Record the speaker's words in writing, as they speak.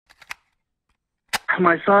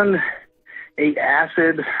My son ate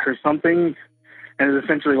acid or something and has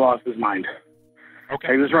essentially lost his mind.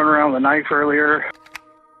 Okay. He was running around with a knife earlier.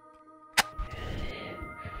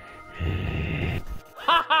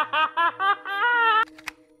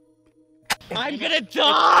 I'm gonna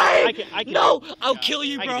die! No! I'll kill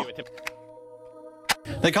you, bro!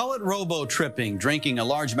 They call it robo-tripping, drinking a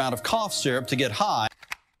large amount of cough syrup to get high.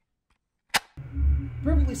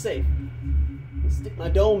 Perfectly safe. I'll stick my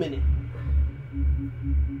dome in it.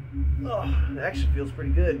 Oh, it actually feels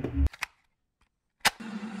pretty good.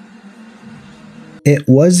 It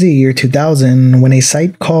was the year 2000 when a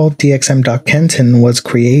site called DXM.Kenton was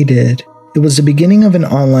created. It was the beginning of an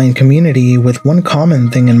online community with one common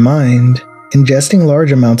thing in mind: ingesting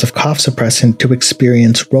large amounts of cough suppressant to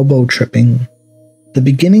experience robo-tripping. The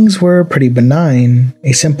beginnings were pretty benign,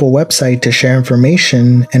 a simple website to share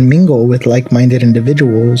information and mingle with like-minded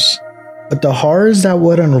individuals. But the horrors that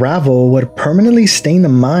would unravel would permanently stain the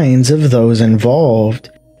minds of those involved,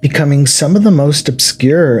 becoming some of the most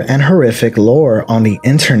obscure and horrific lore on the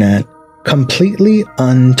internet, completely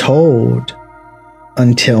untold.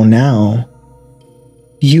 Until now.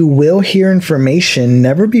 You will hear information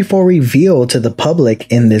never before revealed to the public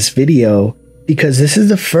in this video, because this is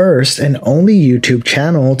the first and only YouTube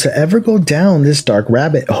channel to ever go down this dark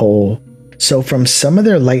rabbit hole. So from some of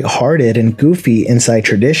their lighthearted and goofy inside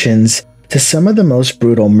traditions, to some of the most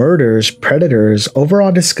brutal murders, predators,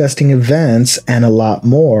 overall disgusting events, and a lot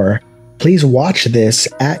more, please watch this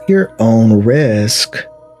at your own risk.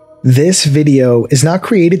 This video is not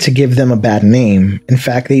created to give them a bad name. In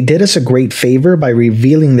fact, they did us a great favor by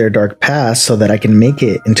revealing their dark past so that I can make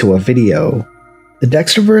it into a video. The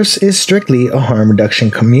Dextroverse is strictly a harm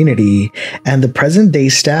reduction community, and the present-day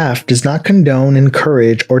staff does not condone,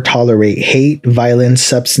 encourage, or tolerate hate, violence,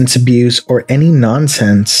 substance abuse, or any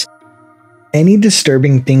nonsense. Any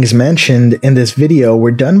disturbing things mentioned in this video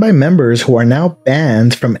were done by members who are now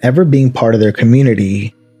banned from ever being part of their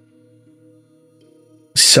community.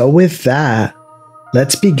 So with that,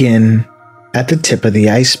 let's begin at the tip of the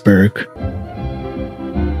iceberg.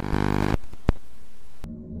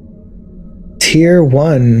 Tier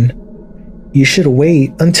 1. You should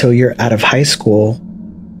wait until you're out of high school.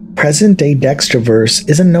 Present-day Dextroverse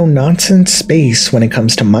is a no-nonsense space when it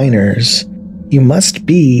comes to minors. You must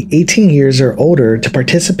be 18 years or older to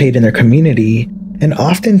participate in their community, and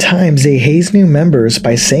oftentimes they haze new members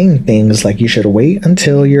by saying things like you should wait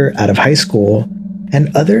until you're out of high school,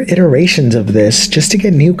 and other iterations of this just to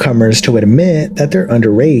get newcomers to admit that they're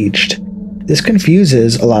underaged. This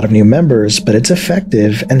confuses a lot of new members, but it's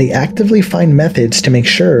effective, and they actively find methods to make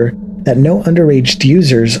sure that no underaged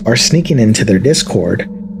users are sneaking into their Discord,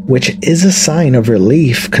 which is a sign of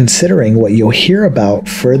relief considering what you'll hear about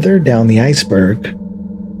further down the iceberg.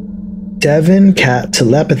 Devin Cat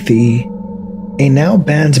Telepathy. A now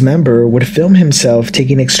banned member would film himself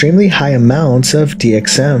taking extremely high amounts of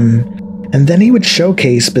DXM, and then he would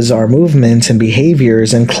showcase bizarre movements and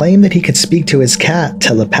behaviors and claim that he could speak to his cat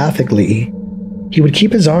telepathically. He would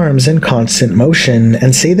keep his arms in constant motion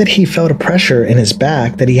and say that he felt a pressure in his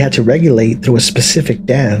back that he had to regulate through a specific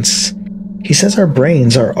dance. He says our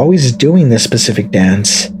brains are always doing this specific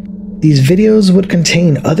dance. These videos would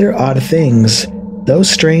contain other odd things. Though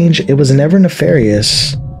strange, it was never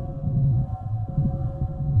nefarious.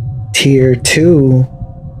 Tier 2.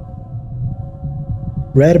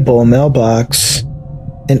 Redbull Mailbox.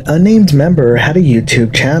 An unnamed member had a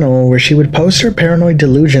YouTube channel where she would post her paranoid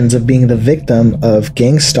delusions of being the victim of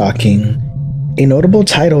gang stalking. A notable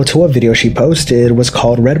title to a video she posted was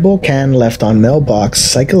called Redbull Can Left on Mailbox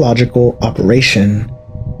Psychological Operation.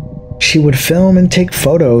 She would film and take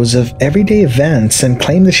photos of everyday events and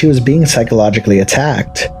claim that she was being psychologically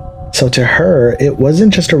attacked. So to her, it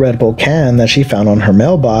wasn't just a Redbull can that she found on her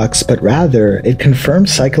mailbox, but rather it confirmed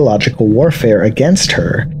psychological warfare against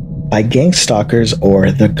her by gang stalkers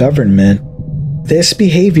or the government. This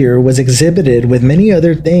behavior was exhibited with many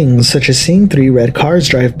other things, such as seeing 3 red cars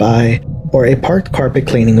drive by or a parked carpet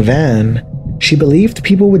cleaning van. She believed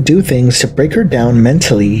people would do things to break her down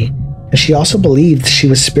mentally, and she also believed she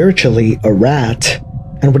was spiritually a rat,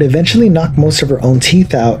 and would eventually knock most of her own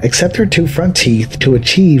teeth out except her 2 front teeth to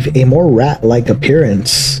achieve a more rat-like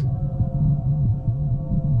appearance.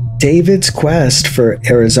 David's quest for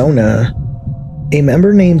Arizona. A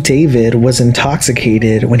member named David was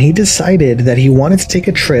intoxicated when he decided that he wanted to take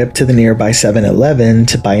a trip to the nearby 7-Eleven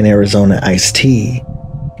to buy an Arizona iced tea.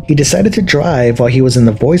 He decided to drive while he was in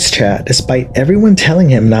the voice chat despite everyone telling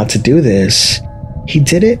him not to do this. He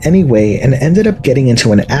did it anyway and ended up getting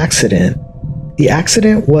into an accident. The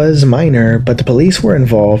accident was minor, but the police were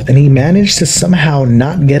involved and he managed to somehow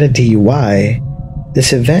not get a DUI.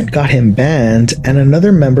 This event got him banned, and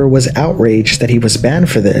another member was outraged that he was banned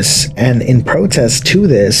for this, and in protest to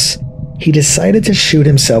this, he decided to shoot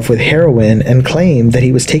himself with heroin and claimed that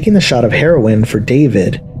he was taking the shot of heroin for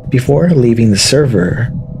David before leaving the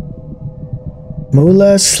server.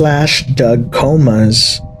 Moola/Doug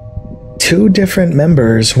Comas. Two different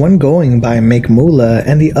members, one going by Make Moola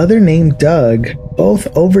and the other named Doug, both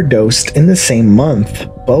overdosed in the same month.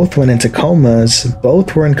 Both went into comas,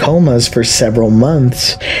 both were in comas for several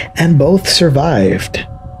months, and both survived.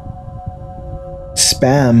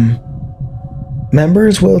 Spam.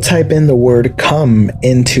 Members will type in the word "come"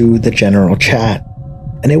 into the general chat,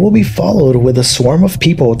 and it will be followed with a swarm of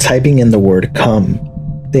people typing in the word "come."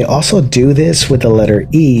 They also do this with the letter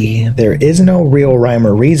E. There is no real rhyme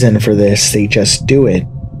or reason for this, they just do it.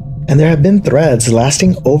 And there have been threads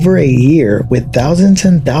lasting over a year with thousands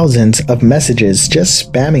and thousands of messages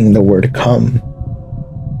just spamming the word "come."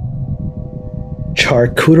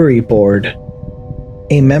 Charcuterie Board.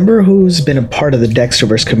 A member who's been a part of the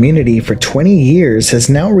Dextroverse community for 20 years has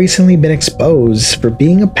now recently been exposed for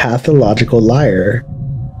being a pathological liar.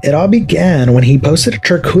 It all began when he posted a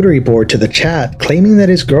charcuterie board to the chat claiming that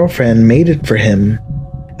his girlfriend made it for him.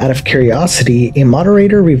 Out of curiosity, a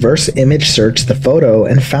moderator reverse image searched the photo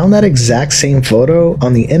and found that exact same photo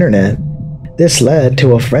on the internet. This led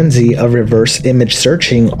to a frenzy of reverse image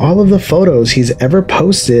searching all of the photos he's ever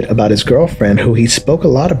posted about his girlfriend, who he spoke a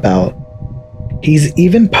lot about. He's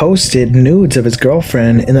even posted nudes of his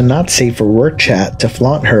girlfriend in the not safe for work chat to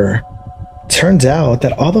flaunt her. Turns out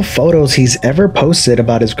that all the photos he's ever posted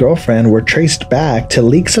about his girlfriend were traced back to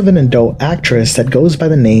leaks of an adult actress that goes by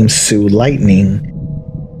the name Sue Lightning.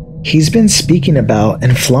 He's been speaking about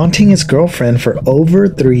and flaunting his girlfriend for over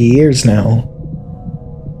 3 years now.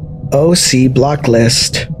 OC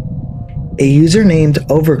Blacklist. A user named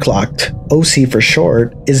Overclocked, OC for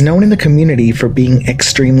short, is known in the community for being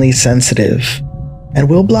extremely sensitive, and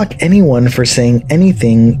will block anyone for saying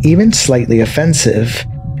anything even slightly offensive.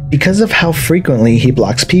 Because of how frequently he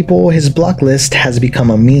blocks people, his block list has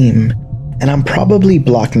become a meme, and I'm probably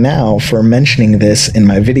blocked now for mentioning this in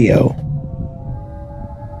my video.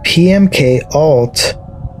 PMK Alt.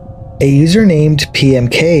 A user named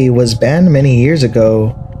PMK was banned many years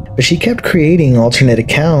ago, but she kept creating alternate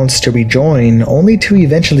accounts to rejoin only to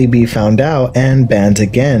eventually be found out and banned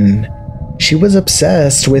again. She was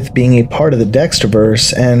obsessed with being a part of the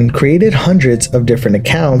Dextroverse and created hundreds of different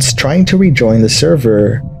accounts trying to rejoin the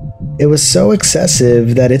server. It was so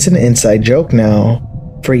excessive that it's an inside joke now.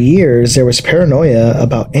 For years, there was paranoia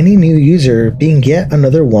about any new user being yet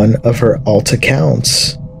another one of her alt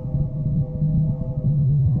accounts.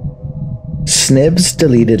 Snibbs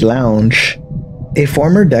Deleted Lounge. A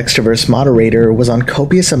former Dextroverse moderator was on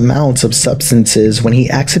copious amounts of substances when he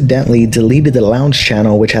accidentally deleted the lounge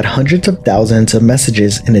channel, which had hundreds of thousands of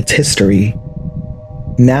messages in its history.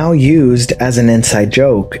 Now used as an inside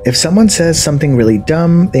joke, if someone says something really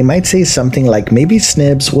dumb, they might say something like maybe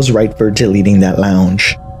Snibbs was right for deleting that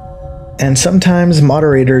lounge. And sometimes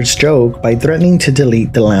moderators joke by threatening to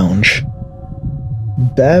delete the lounge.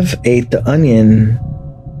 Bev Ate The Onion.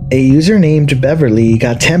 A user named Beverly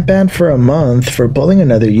got temp banned for a month for bullying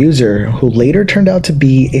another user who later turned out to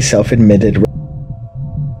be a self-admitted.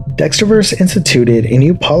 Dextroverse instituted a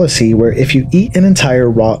new policy where if you eat an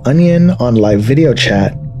entire raw onion on live video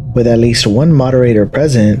chat with at least one moderator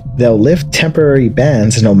present, they'll lift temporary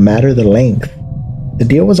bans no matter the length. The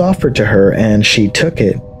deal was offered to her and she took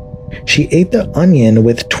it. She ate the onion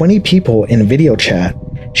with 20 people in video chat.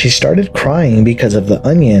 She started crying because of the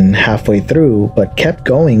onion halfway through, but kept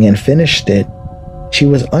going and finished it. She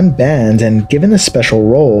was unbanned and given a special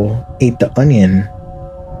role, Ate the Onion.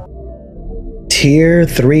 Tier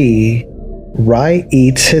 3. Rye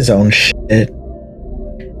eats his own shit.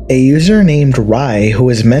 A user named Rye, who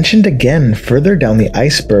is mentioned again further down the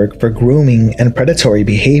iceberg for grooming and predatory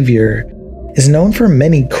behavior, is known for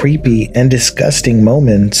many creepy and disgusting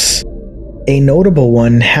moments. A notable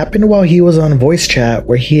one happened while he was on voice chat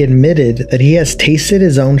where he admitted that he has tasted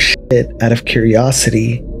his own shit out of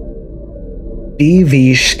curiosity.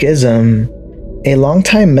 BV Schism. A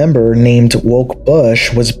longtime member named Woke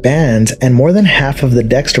Bush was banned and more than half of the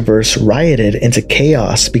Dextroverse rioted into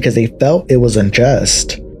chaos because they felt it was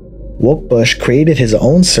unjust. Woke Bush created his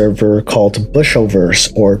own server called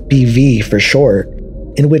Bushoverse, or BV for short,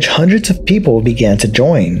 in which hundreds of people began to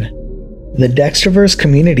join. The Dextroverse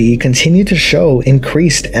community continued to show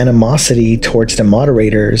increased animosity towards the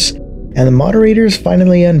moderators, and the moderators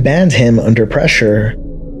finally unbanned him under pressure.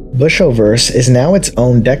 Bushoverse is now its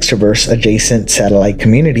own Dextroverse adjacent satellite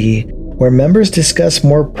community, where members discuss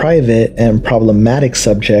more private and problematic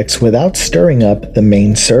subjects without stirring up the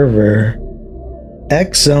main server.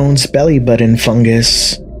 Xzone's Bellybutton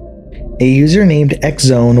fungus. A user named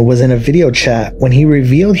Xzone was in a video chat when he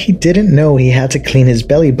revealed he didn't know he had to clean his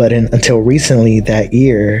belly button until recently that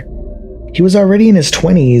year. He was already in his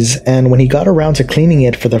 20s, and when he got around to cleaning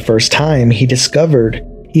it for the first time, he discovered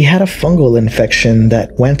he had a fungal infection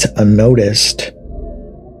that went unnoticed.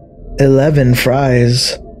 11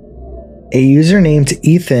 fries. A user named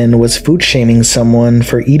Ethan was food shaming someone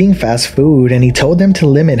for eating fast food, and he told them to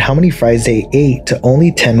limit how many fries they ate to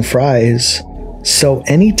only 10 fries. So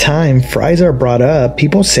anytime fries are brought up,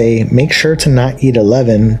 people say make sure to not eat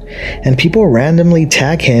 11, and people randomly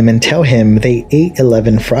tag him and tell him they ate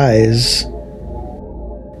 11 fries.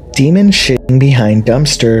 Demon shitting behind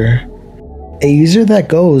dumpster. A user that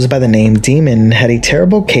goes by the name Demon had a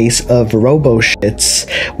terrible case of robo-shits,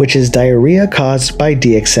 which is diarrhea caused by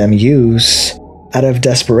DXM use. Out of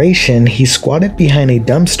desperation, he squatted behind a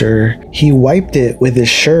dumpster, he wiped it with his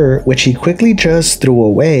shirt, which he quickly just threw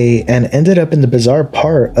away, and ended up in the bizarre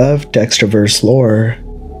part of Dextroverse lore.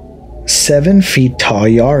 7 feet tall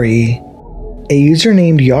Yari. A user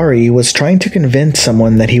named Yari was trying to convince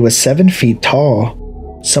someone that he was 7 feet tall.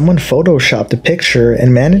 Someone photoshopped a picture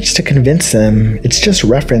and managed to convince them. It's just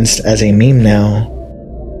referenced as a meme now.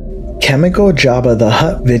 Chemical Jabba the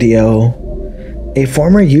Hutt video. A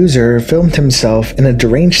former user filmed himself in a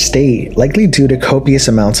deranged state, likely due to copious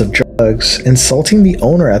amounts of drugs, insulting the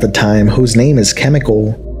owner at the time, whose name is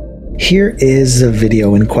Chemical. Here is the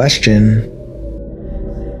video in question.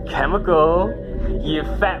 Chemical, you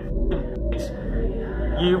fat bitch.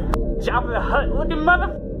 You Jabba the Hutt looking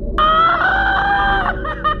mother.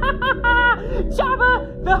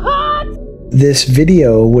 Jabba the Hutt! This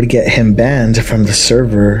video would get him banned from the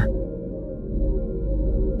server.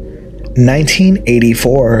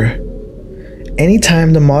 1984.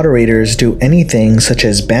 Anytime the moderators do anything such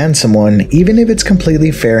as ban someone, even if it's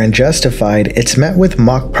completely fair and justified, it's met with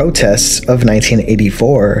mock protests of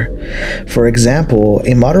 1984. For example,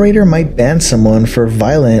 a moderator might ban someone for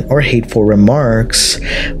violent or hateful remarks,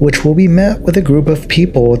 which will be met with a group of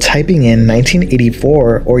people typing in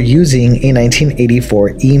 1984 or using a 1984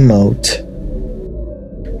 emote.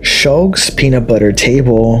 Shulgs peanut butter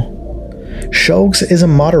table. Shulgs is a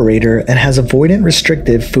moderator and has avoidant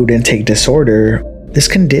restrictive food intake disorder. This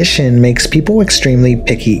condition makes people extremely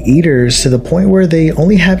picky eaters to the point where they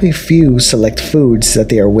only have a few select foods that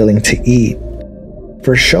they are willing to eat.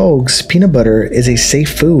 For Shulgs, peanut butter is a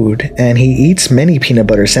safe food, and he eats many peanut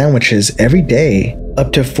butter sandwiches every day,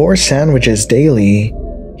 up to 4 sandwiches daily.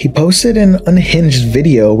 He posted an unhinged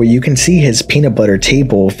video where you can see his peanut butter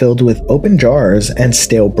table filled with open jars and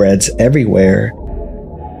stale breads everywhere.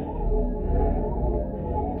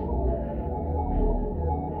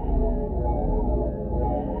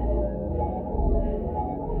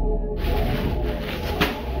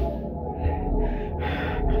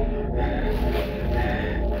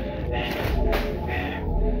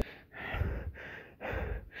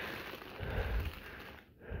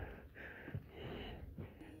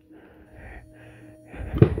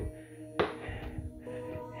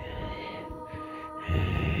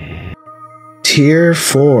 Tier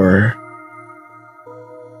 4.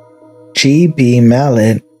 Bee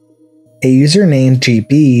Mallet. A user named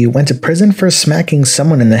GB went to prison for smacking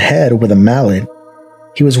someone in the head with a mallet.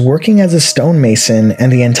 He was working as a stonemason,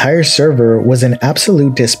 and the entire server was in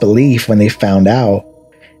absolute disbelief when they found out.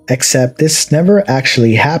 Except this never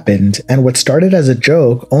actually happened, and what started as a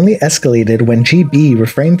joke only escalated when GB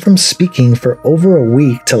refrained from speaking for over a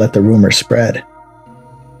week to let the rumor spread.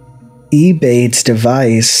 Ebayeds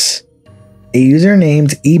Device. A user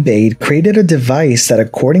named Ebayed created a device that,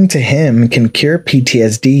 according to him, can cure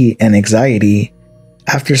PTSD and anxiety.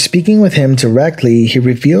 After speaking with him directly, he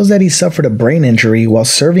reveals that he suffered a brain injury while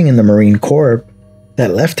serving in the Marine Corps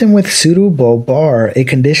that left him with pseudobulbar, a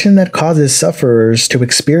condition that causes sufferers to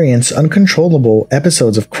experience uncontrollable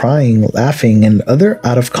episodes of crying, laughing, and other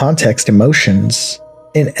out-of-context emotions.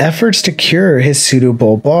 In efforts to cure his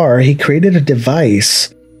pseudobulbar, he created a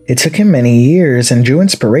device. It took him many years and drew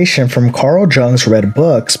inspiration from Carl Jung's Red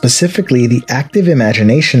Book, specifically the active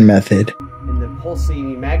imagination method. And the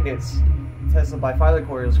pulsating magnets tested by Phyla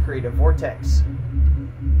coils create a vortex,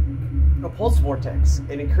 a pulse vortex,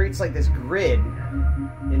 and it creates like this grid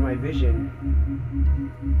in my vision.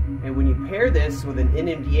 And when you pair this with an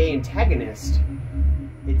NMDA antagonist,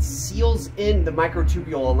 it seals in the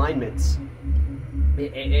microtubule alignments.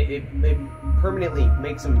 It permanently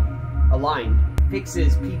makes them aligned.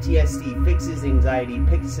 Fixes PTSD, fixes anxiety,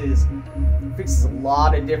 fixes a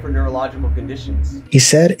lot of different neurological conditions. He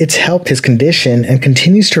said it's helped his condition and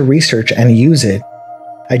continues to research and use it.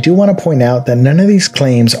 I do want to point out that none of these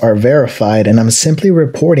claims are verified, and I'm simply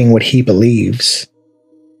reporting what he believes.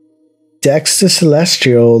 Dex the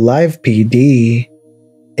Celestial Live PD.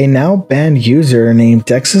 A now banned user named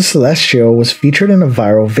Dex the Celestial was featured in a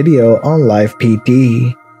viral video on Live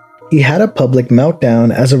PD. He had a public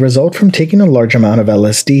meltdown as a result from taking a large amount of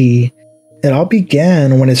LSD. It all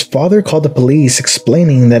began when his father called the police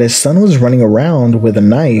explaining that his son was running around with a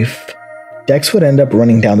knife. Dex would end up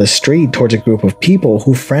running down the street towards a group of people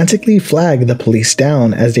who frantically flagged the police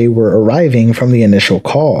down as they were arriving from the initial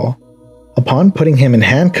call. Upon putting him in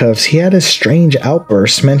handcuffs, he had a strange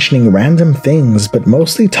outburst mentioning random things, but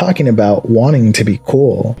mostly talking about wanting to be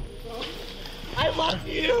cool. I love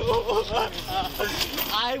you!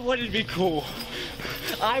 I want to be cool.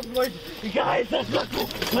 I want, guys, that's not cool.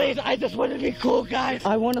 Please, I just want to be cool, guys.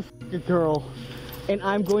 I want to f a girl, and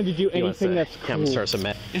I'm going to do anything that's cool.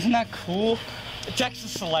 Isn't that cool? Dex the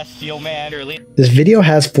Celestial, man. This video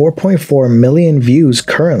has 4.4 million views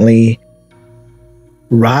currently.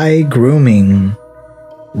 Rye Grooming.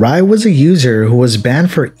 Rye was a user who was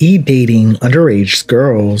banned for e-dating underage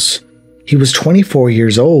girls. He was 24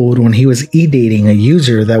 years old when he was e-dating a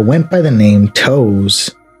user that went by the name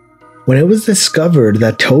Toes. When it was discovered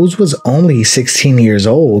that Toes was only 16 years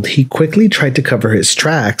old, he quickly tried to cover his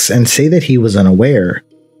tracks and say that he was unaware.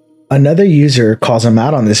 Another user calls him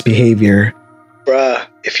out on this behavior. Bruh,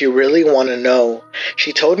 if you really want to know,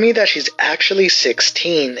 she told me that she's actually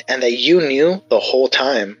 16 and that you knew the whole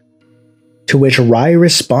time. To which Rye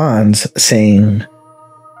responds saying,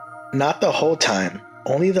 not the whole time,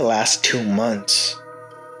 only the last 2 months.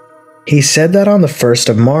 He said that on the 1st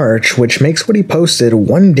of March, which makes what he posted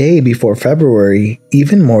 1 day before February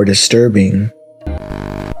even more disturbing.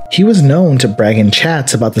 He was known to brag in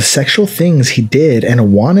chats about the sexual things he did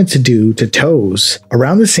and wanted to do to Toes.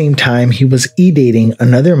 Around the same time, he was e-dating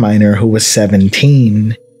another minor who was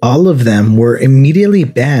 17. All of them were immediately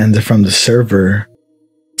banned from the server.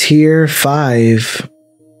 Tier 5.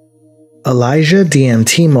 Elijah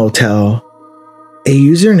DMT Motel. A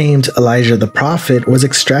user named Elijah the Prophet was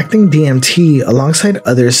extracting DMT alongside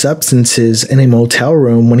other substances in a motel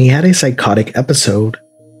room when he had a psychotic episode.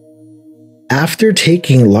 After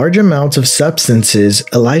taking large amounts of substances,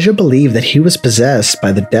 Elijah believed that he was possessed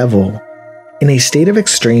by the devil. In a state of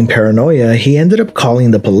extreme paranoia, he ended up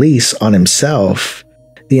calling the police on himself.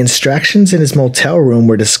 The extractions in his motel room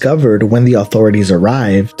were discovered when the authorities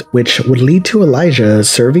arrived, which would lead to Elijah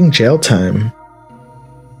serving jail time.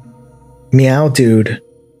 Meowdude.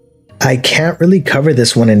 I can't really cover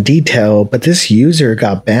this one in detail, but this user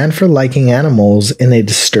got banned for liking animals in a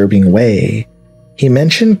disturbing way. He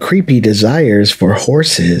mentioned creepy desires for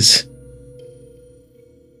horses.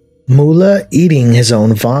 Moola eating his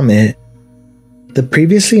own vomit. The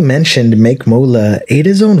previously mentioned Make Moola ate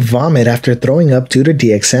his own vomit after throwing up due to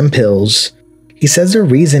DXM pills. He says the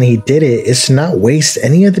reason he did it is to not waste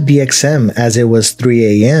any of the DXM as it was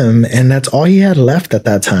 3 AM and that's all he had left at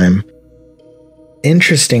that time.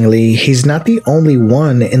 Interestingly, he's not the only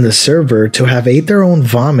one in the server to have ate their own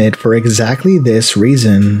vomit for exactly this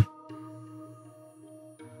reason.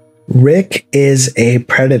 Rick is a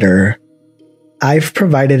predator. I've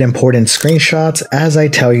provided important screenshots as I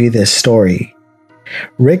tell you this story.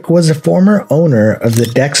 Rick was a former owner of the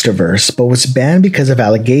Dextroverse, but was banned because of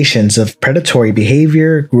allegations of predatory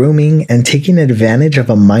behavior, grooming, and taking advantage of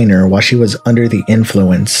a minor while she was under the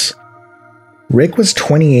influence. Rick was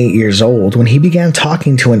 28 years old when he began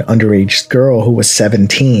talking to an underage girl who was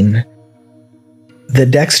 17. The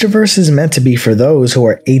Dextroverse is meant to be for those who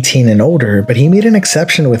are 18 and older, but he made an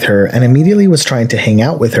exception with her and immediately was trying to hang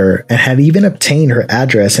out with her and had even obtained her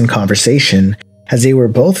address and conversation, as they were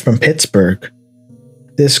both from Pittsburgh.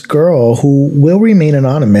 This girl, who will remain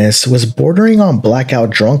anonymous, was bordering on blackout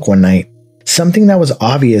drunk one night, something that was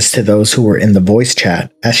obvious to those who were in the voice chat,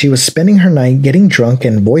 as she was spending her night getting drunk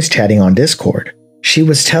and voice chatting on Discord. She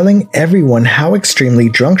was telling everyone how extremely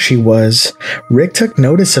drunk she was. Rick took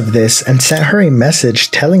notice of this and sent her a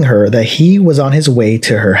message telling her that he was on his way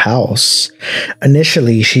to her house.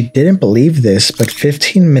 Initially, she didn't believe this, but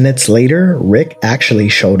 15 minutes later, Rick actually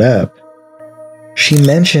showed up. She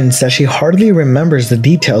mentions that she hardly remembers the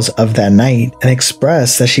details of that night and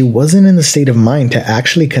expressed that she wasn't in the state of mind to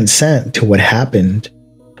actually consent to what happened.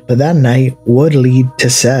 But that night would lead to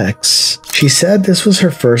sex. She said this was her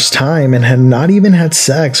first time and had not even had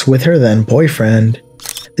sex with her then boyfriend.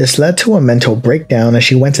 This led to a mental breakdown as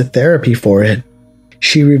she went to therapy for it.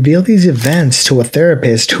 She revealed these events to a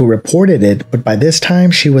therapist who reported it, but by this time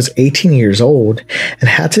she was 18 years old and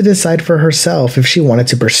had to decide for herself if she wanted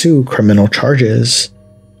to pursue criminal charges.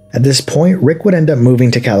 At this point, Rick would end up moving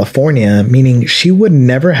to California, meaning she would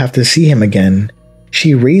never have to see him again.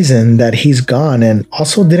 She reasoned that he's gone and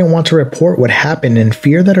also didn't want to report what happened in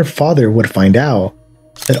fear that her father would find out.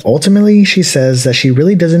 But ultimately, she says that she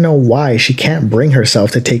really doesn't know why she can't bring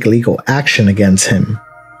herself to take legal action against him.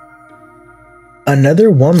 Another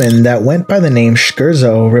woman that went by the name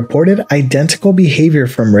Scherzo reported identical behavior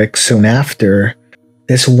from Rick soon after.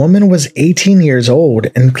 This woman was 18 years old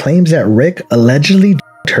and claims that Rick allegedly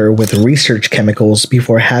drugged her with research chemicals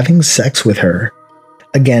before having sex with her.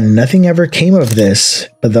 Again, nothing ever came of this,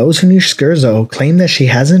 but those who knew Scherzo claim that she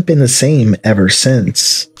hasn't been the same ever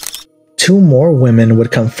since. 2 more women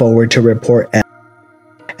would come forward to report,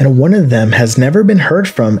 and one of them has never been heard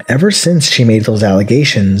from ever since she made those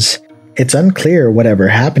allegations. It's unclear whatever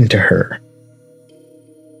happened to her.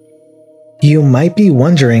 You might be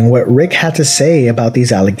wondering what Rick had to say about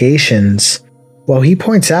these allegations. Well, he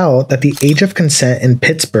points out that the age of consent in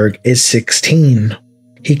Pittsburgh is 16.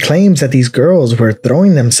 He claims that these girls were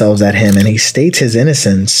throwing themselves at him and he states his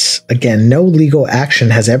innocence. Again, no legal action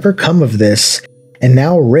has ever come of this, and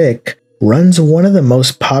now Rick runs one of the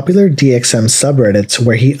most popular DXM subreddits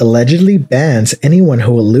where he allegedly bans anyone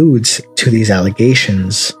who alludes to these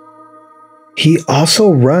allegations. He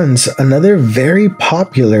also runs another very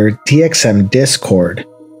popular DXM Discord.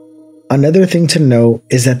 Another thing to note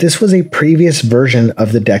is that this was a previous version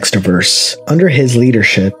of the Dextroverse under his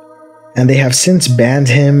leadership, and they have since banned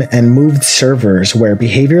him and moved servers where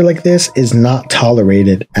behavior like this is not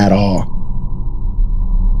tolerated at all.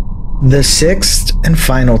 The 6th and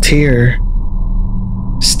final tier,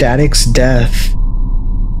 Static's death.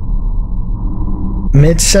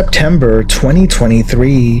 Mid-September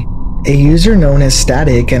 2023, a user known as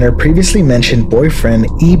Static and her previously mentioned boyfriend,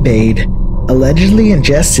 Ebayed, allegedly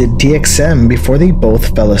ingested DXM before they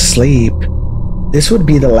both fell asleep. This would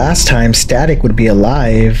be the last time Static would be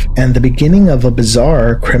alive, and the beginning of a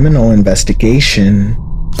bizarre criminal investigation.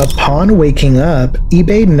 Upon waking up,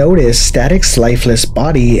 Ebayed noticed Static's lifeless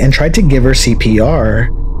body and tried to give her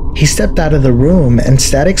CPR. He stepped out of the room, and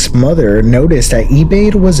Static's mother noticed that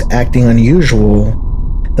Ebayed was acting unusual.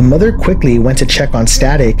 The mother quickly went to check on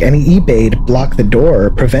Static, and Ebayed blocked the door,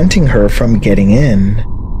 preventing her from getting in.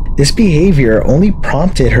 This behavior only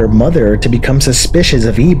prompted her mother to become suspicious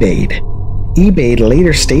of Ebayed. Ebayed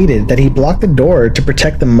later stated that he blocked the door to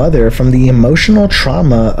protect the mother from the emotional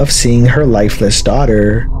trauma of seeing her lifeless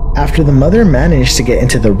daughter. After the mother managed to get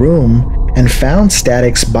into the room and found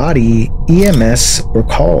Static's body, EMS were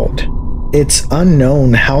called. It's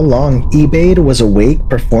unknown how long Ebayed was awake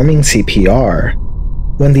performing CPR.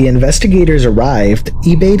 When the investigators arrived,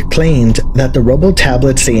 Ebayed claimed that the robo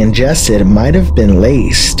tablets they ingested might have been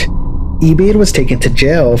laced. Ebayed was taken to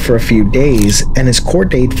jail for a few days, and his court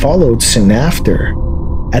date followed soon after.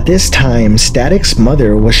 At this time, Static's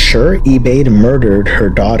mother was sure Ebayed murdered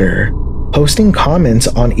her daughter, posting comments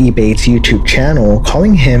on Ebayed's YouTube channel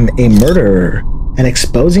calling him a murderer and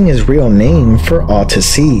exposing his real name for all to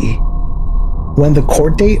see. When the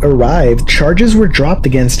court date arrived, charges were dropped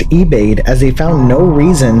against Ebayed as they found no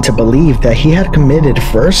reason to believe that he had committed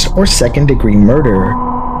first or second degree murder,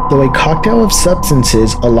 though a cocktail of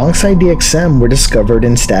substances alongside DXM were discovered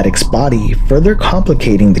in Static's body, further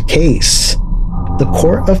complicating the case. The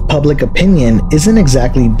court of public opinion isn't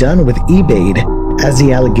exactly done with Ebayed, as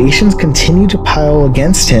the allegations continue to pile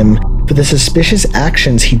against him for the suspicious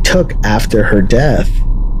actions he took after her death.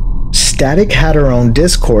 Static had her own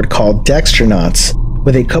Discord called Dextronauts,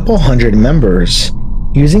 with a couple hundred members.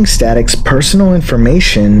 Using Static's personal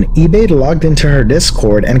information, Ebayed logged into her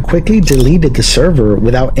Discord and quickly deleted the server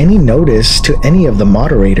without any notice to any of the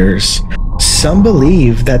moderators. Some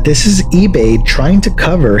believe that this is Ebayed trying to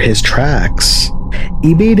cover his tracks.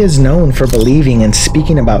 Ebayed is known for believing and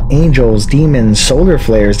speaking about angels, demons, solar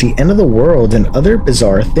flares, the end of the world, and other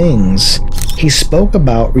bizarre things. He spoke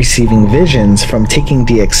about receiving visions from taking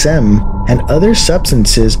DXM and other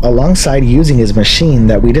substances alongside using his machine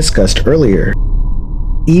that we discussed earlier.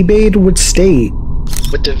 Ebayed would state,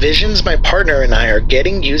 "With the visions my partner and I are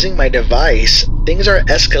getting using my device, things are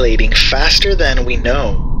escalating faster than we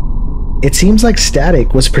know." It seems like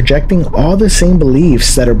Static was projecting all the same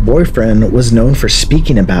beliefs that her boyfriend was known for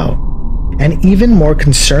speaking about. And even more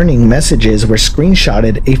concerning messages were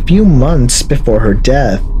screenshotted a few months before her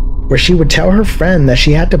death, where she would tell her friend that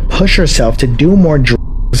she had to push herself to do more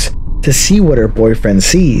drugs to see what her boyfriend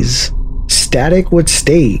sees. Static would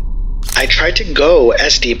state, "I tried to go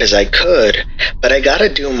as deep as I could, but I gotta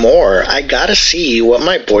do more. I gotta see what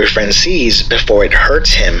my boyfriend sees before it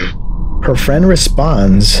hurts him." Her friend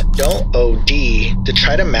responds, "Don't OD to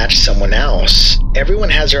try to match someone else.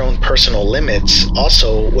 Everyone has their own personal limits.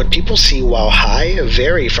 Also, what people see while high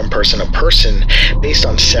vary from person to person based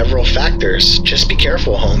on several factors. Just be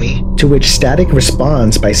careful, homie." To which Static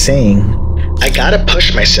responds by saying, "I gotta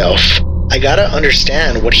push myself. I gotta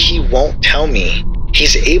understand what he won't tell me.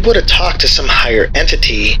 He's able to talk to some higher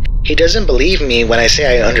entity. He doesn't believe me when I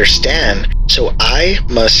say I understand, so I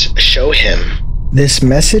must show him. This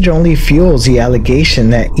message only fuels the allegation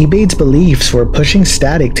that Ebayeds' beliefs were pushing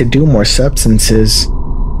Static to do more substances.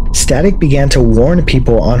 Static began to warn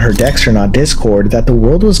people on her Dextronaut Discord that the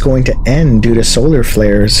world was going to end due to solar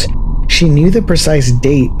flares. She knew the precise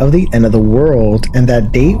date of the end of the world, and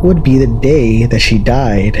that date would be the day that she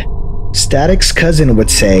died. Static's cousin would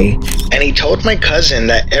say, "And he told my cousin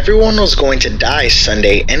that everyone was going to die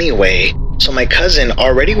Sunday anyway, so my cousin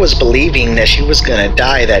already was believing that she was gonna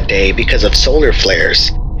die that day because of solar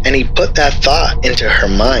flares, and he put that thought into her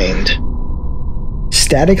mind."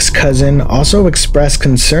 Static's cousin also expressed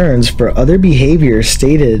concerns for other behaviors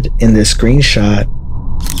stated in this screenshot.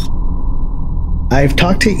 I've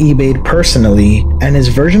talked to Ebayed personally, and his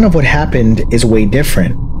version of what happened is way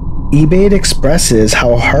different. Ebayed expresses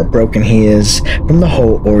how heartbroken he is from the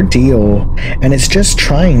whole ordeal, and is just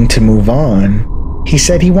trying to move on. He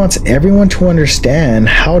said he wants everyone to understand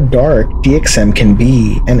how dark DXM can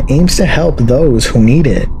be, and aims to help those who need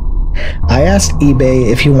it. I asked Ebay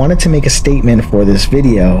if he wanted to make a statement for this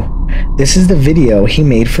video. This is the video he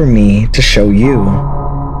made for me to show you.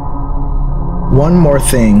 One more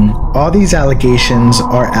thing, all these allegations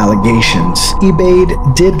are allegations.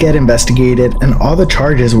 Ebayed did get investigated and all the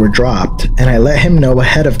charges were dropped, and I let him know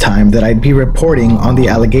ahead of time that I'd be reporting on the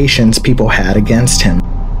allegations people had against him.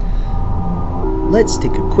 Let's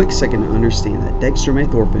take a quick second to understand that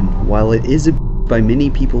dextromethorphan, while it is abused by many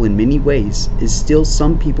people in many ways, is still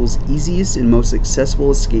some people's easiest and most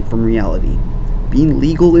accessible escape from reality. Being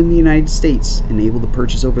legal in the United States and able to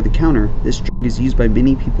purchase over the counter, this drug is used by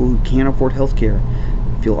many people who can't afford healthcare,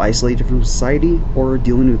 feel isolated from society, or are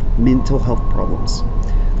dealing with mental health problems.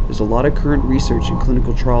 There's a lot of current research and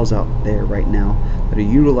clinical trials out there right now that are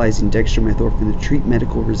utilizing dextromethorphan to treat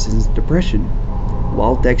medical resistant depression.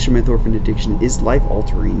 While dextromethorphan addiction is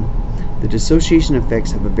life-altering, the dissociation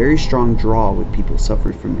effects have a very strong draw with people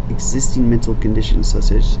suffering from existing mental conditions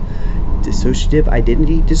such as dissociative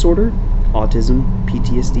identity disorder, autism,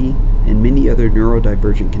 PTSD, and many other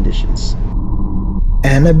neurodivergent conditions.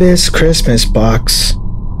 Anubis Christmas Box.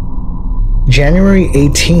 January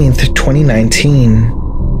 18th, 2019.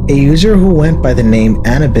 A user who went by the name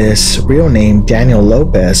Anubis, real name Daniel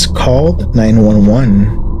Lopez, called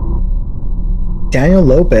 911. Daniel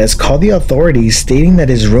Lopez called the authorities stating that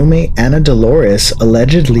his roommate Anna Dolores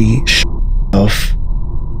allegedly shot herself.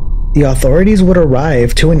 The authorities would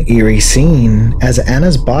arrive to an eerie scene, as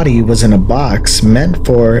Anna's body was in a box meant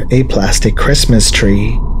for a plastic Christmas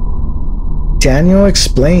tree. Daniel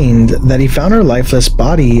explained that he found her lifeless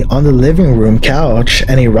body on the living room couch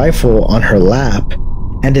and a rifle on her lap,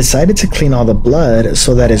 and decided to clean all the blood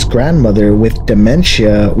so that his grandmother with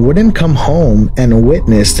dementia wouldn't come home and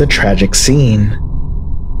witness the tragic scene.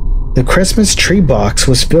 The Christmas tree box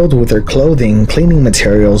was filled with her clothing, cleaning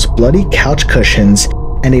materials, bloody couch cushions,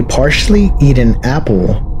 and a partially eaten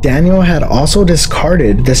apple. Daniel had also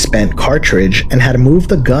discarded the spent cartridge and had moved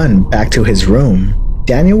the gun back to his room.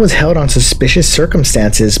 Daniel was held on suspicious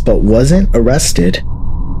circumstances but wasn't arrested.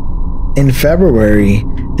 In February,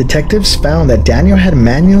 detectives found that Daniel had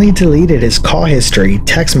manually deleted his call history,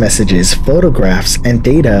 text messages, photographs, and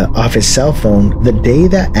data off his cell phone the day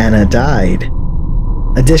that Anna died.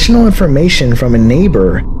 Additional information from a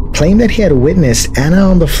neighbor claimed that he had witnessed Anna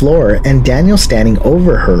on the floor and Daniel standing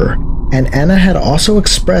over her, and Anna had also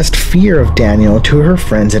expressed fear of Daniel to her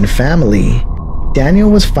friends and family.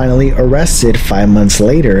 Daniel was finally arrested 5 months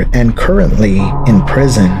later and currently in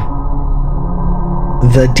prison.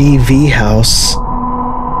 The DV House.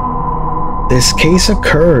 This case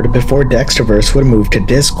occurred before Dextroverse would move to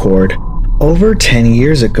Discord, over 10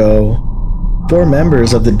 years ago. 4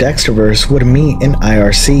 members of the Dextroverse would meet in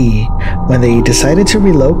IRC when they decided to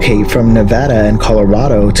relocate from Nevada and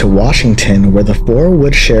Colorado to Washington, where the 4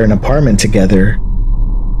 would share an apartment together.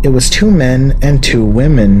 It was 2 men and 2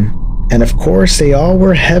 women, and of course they all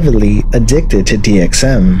were heavily addicted to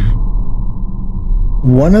DXM.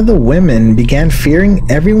 One of the women began fearing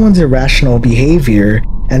everyone's irrational behavior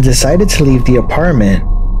and decided to leave the apartment.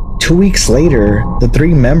 2 weeks later, the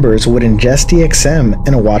 3 members would ingest DXM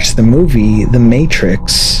and watch the movie The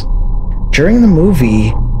Matrix. During the movie,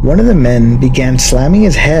 one of the men began slamming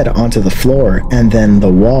his head onto the floor and then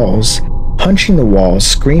the walls, punching the walls,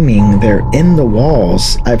 screaming, "They're in the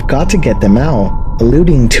walls, I've got to get them out,"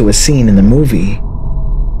 alluding to a scene in the movie.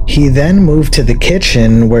 He then moved to the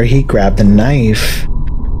kitchen where he grabbed a knife.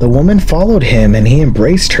 The woman followed him and he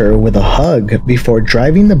embraced her with a hug before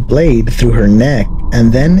driving the blade through her neck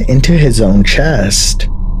and then into his own chest.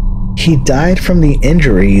 He died from the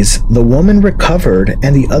injuries, the woman recovered,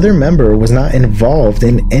 and the other member was not involved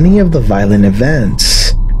in any of the violent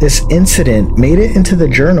events. This incident made it into the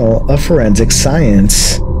Journal of Forensic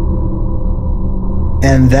Science.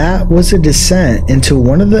 And that was a descent into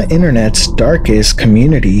one of the internet's darkest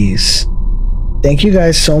communities. Thank you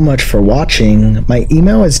guys so much for watching. My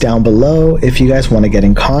email is down below if you guys want to get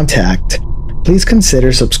in contact. Please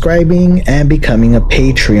consider subscribing and becoming a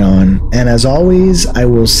Patreon. And as always, I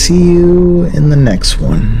will see you in the next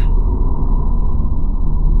one.